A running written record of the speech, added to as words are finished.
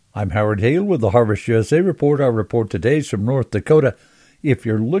I'm Howard Hale with the Harvest USA Report. Our report today is from North Dakota. If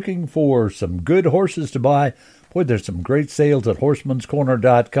you're looking for some good horses to buy, boy, there's some great sales at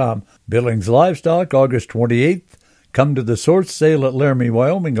Horseman'sCorner.com. Billings Livestock, August 28th. Come to the Source sale at Laramie,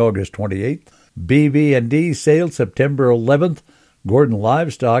 Wyoming, August 28th. BV&D sale, September 11th. Gordon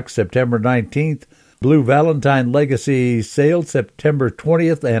Livestock, September 19th. Blue Valentine Legacy sale, September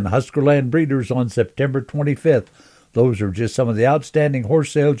 20th. And Huskerland Breeders on September 25th. Those are just some of the outstanding horse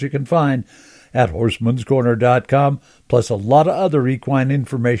sales you can find at Horseman'sCorner.com, plus a lot of other equine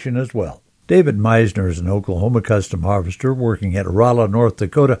information as well. David Meisner is an Oklahoma custom harvester working at Rolla, North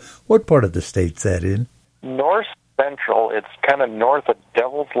Dakota. What part of the state's that in? North Central. It's kind of north of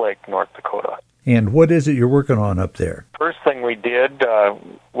Devil's Lake, North Dakota. And what is it you're working on up there? First thing we did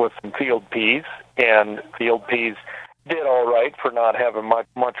was some field peas, and field peas did all right for not having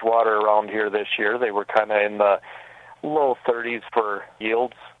much water around here this year. They were kind of in the low 30s for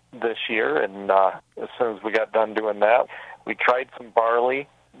yields this year, and as soon as we got done doing that, we tried some barley,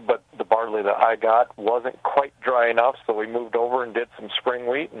 but the barley that I got wasn't quite dry enough, so we moved over and did some spring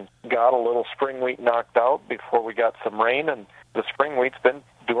wheat and got a little spring wheat knocked out before we got some rain, and the spring wheat's been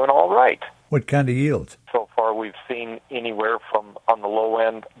doing all right. What kind of yields? So far we've seen anywhere from, on the low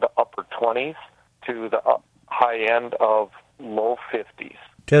end, the upper 20s to the high end of low 50s.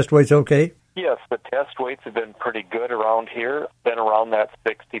 Test weight's okay? Yes, the test weights have been pretty good around here, been around that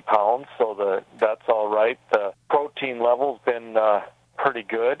 60 pounds, so that's all right. The protein level's been pretty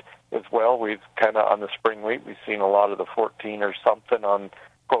good as well. We've kind of, on the spring wheat, we've seen a lot of the 14 or something on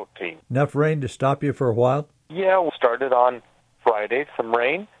protein. Enough rain to stop you for a while? Yeah, we started on Friday, some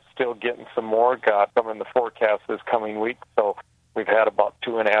rain, still getting some more, got some in the forecast this coming week, so we've had about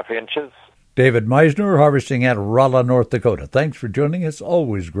 2.5 inches. David Meisner, harvesting at Rolla, North Dakota. Thanks for joining us.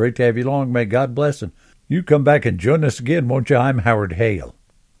 Always great to have you along. May God bless. And you come back and join us again, won't you? I'm Howard Hale.